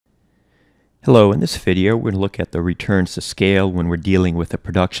Hello, in this video we're going to look at the returns to scale when we're dealing with a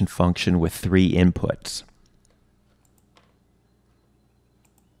production function with three inputs.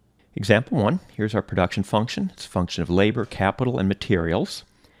 Example 1, here's our production function. It's a function of labor, capital, and materials.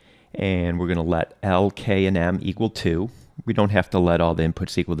 And we're going to let L, K, and M equal 2. We don't have to let all the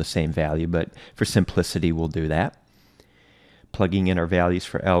inputs equal the same value, but for simplicity we'll do that. Plugging in our values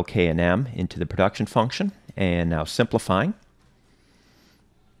for L, K, and M into the production function, and now simplifying.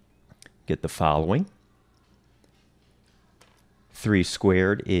 Get the following. 3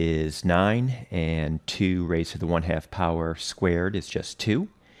 squared is 9, and 2 raised to the 1/2 power squared is just 2,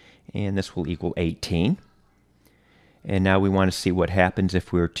 and this will equal 18. And now we want to see what happens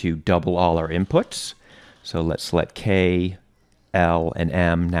if we were to double all our inputs. So let's let K, L, and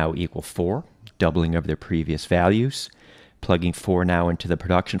M now equal 4, doubling of their previous values. Plugging 4 now into the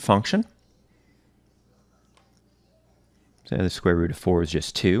production function. So the square root of 4 is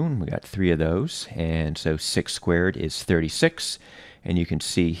just 2, and we got 3 of those, and so 6 squared is 36. And you can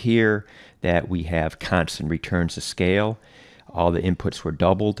see here that we have constant returns to scale. All the inputs were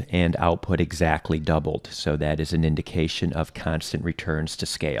doubled and output exactly doubled, so that is an indication of constant returns to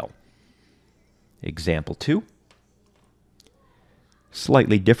scale. Example 2.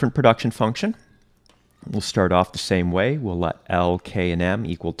 Slightly different production function. We'll start off the same way. We'll let L, K, and M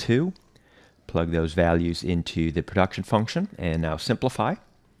equal 2. Plug those values into the production function, and now simplify.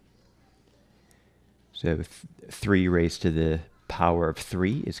 So 3 raised to the power of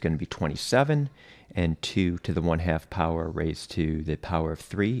 3 is going to be 27, and 2 to the 1/2 power raised to the power of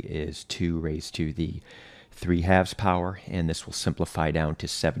 3 is 2 raised to the 3/2 power, and this will simplify down to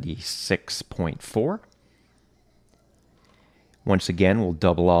 76.4. Once again, we'll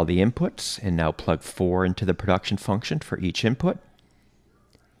double all the inputs, and now plug 4 into the production function for each input.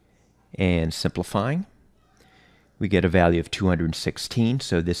 And simplifying, we get a value of 216,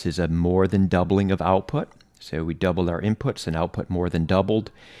 so this is a more than doubling of output. So we doubled our inputs and output more than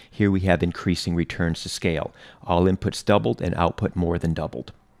doubled. Here we have increasing returns to scale. All inputs doubled and output more than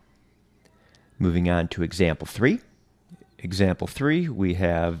doubled. Moving on to example 3. Example 3, we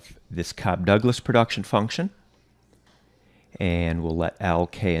have this Cobb-Douglas production function. And we'll let L,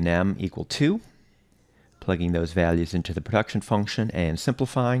 K, and M equal 2. Plugging those values into the production function and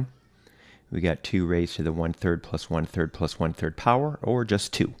simplifying. We got 2 raised to the 1/3 plus 1/3 plus 1/3 power, or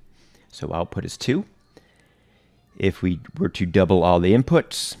just 2. So output is 2. If we were to double all the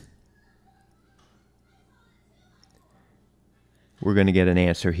inputs, we're going to get an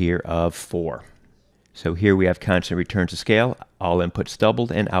answer here of 4. So here we have constant returns to scale. All inputs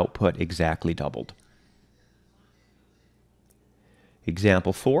doubled and output exactly doubled.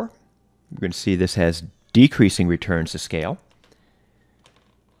 Example 4, we're going to see this has decreasing returns to scale.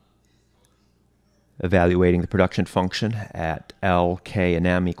 Evaluating the production function at L, K, and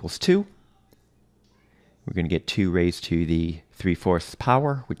M equals 2. We're going to get 2 raised to the 3/4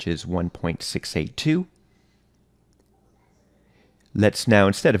 power, which is 1.682. Let's now,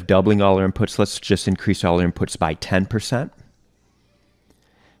 instead of doubling all our inputs, let's just increase all our inputs by 10%.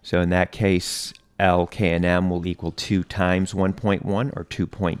 So in that case, L, K, and M will equal 2 times 1.1, or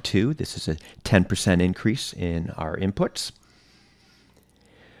 2.2. This is a 10% increase in our inputs.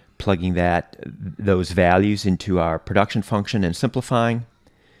 Plugging those values into our production function and simplifying,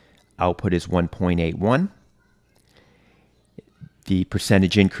 output is 1.81. The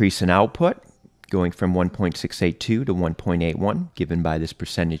percentage increase in output, going from 1.682 to 1.81, given by this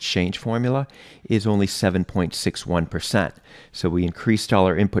percentage change formula, is only 7.61%. So we increased all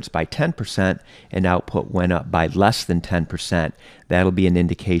our inputs by 10% and output went up by less than 10%. That'll be an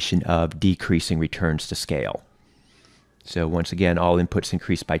indication of decreasing returns to scale. So once again, all inputs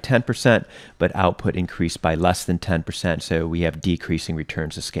increased by 10%, but output increased by less than 10%, so we have decreasing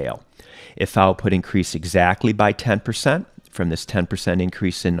returns to scale. If output increased exactly by 10%, from this 10%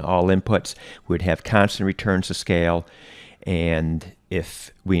 increase in all inputs, we'd have constant returns to scale. And if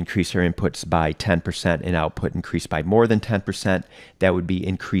we increase our inputs by 10% and output increased by more than 10%, that would be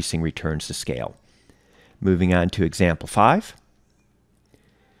increasing returns to scale. Moving on to example 5.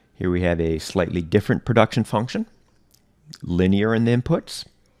 Here we have a slightly different production function. Linear in the inputs,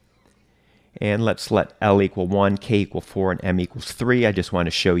 and let's let L equal 1, K equal 4, and M equals 3. I just want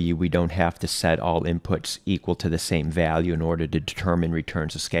to show you we don't have to set all inputs equal to the same value in order to determine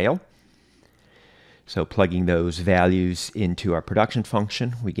returns to scale. So plugging those values into our production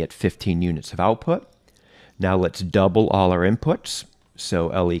function, we get 15 units of output. Now let's double all our inputs.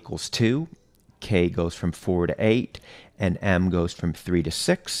 So L equals 2, K goes from 4 to 8, and M goes from 3 to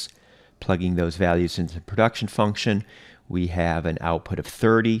 6. Plugging those values into the production function, we have an output of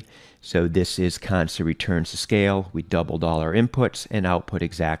 30. So this is constant returns to scale. We doubled all our inputs and output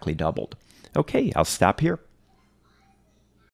exactly doubled. Okay, I'll stop here.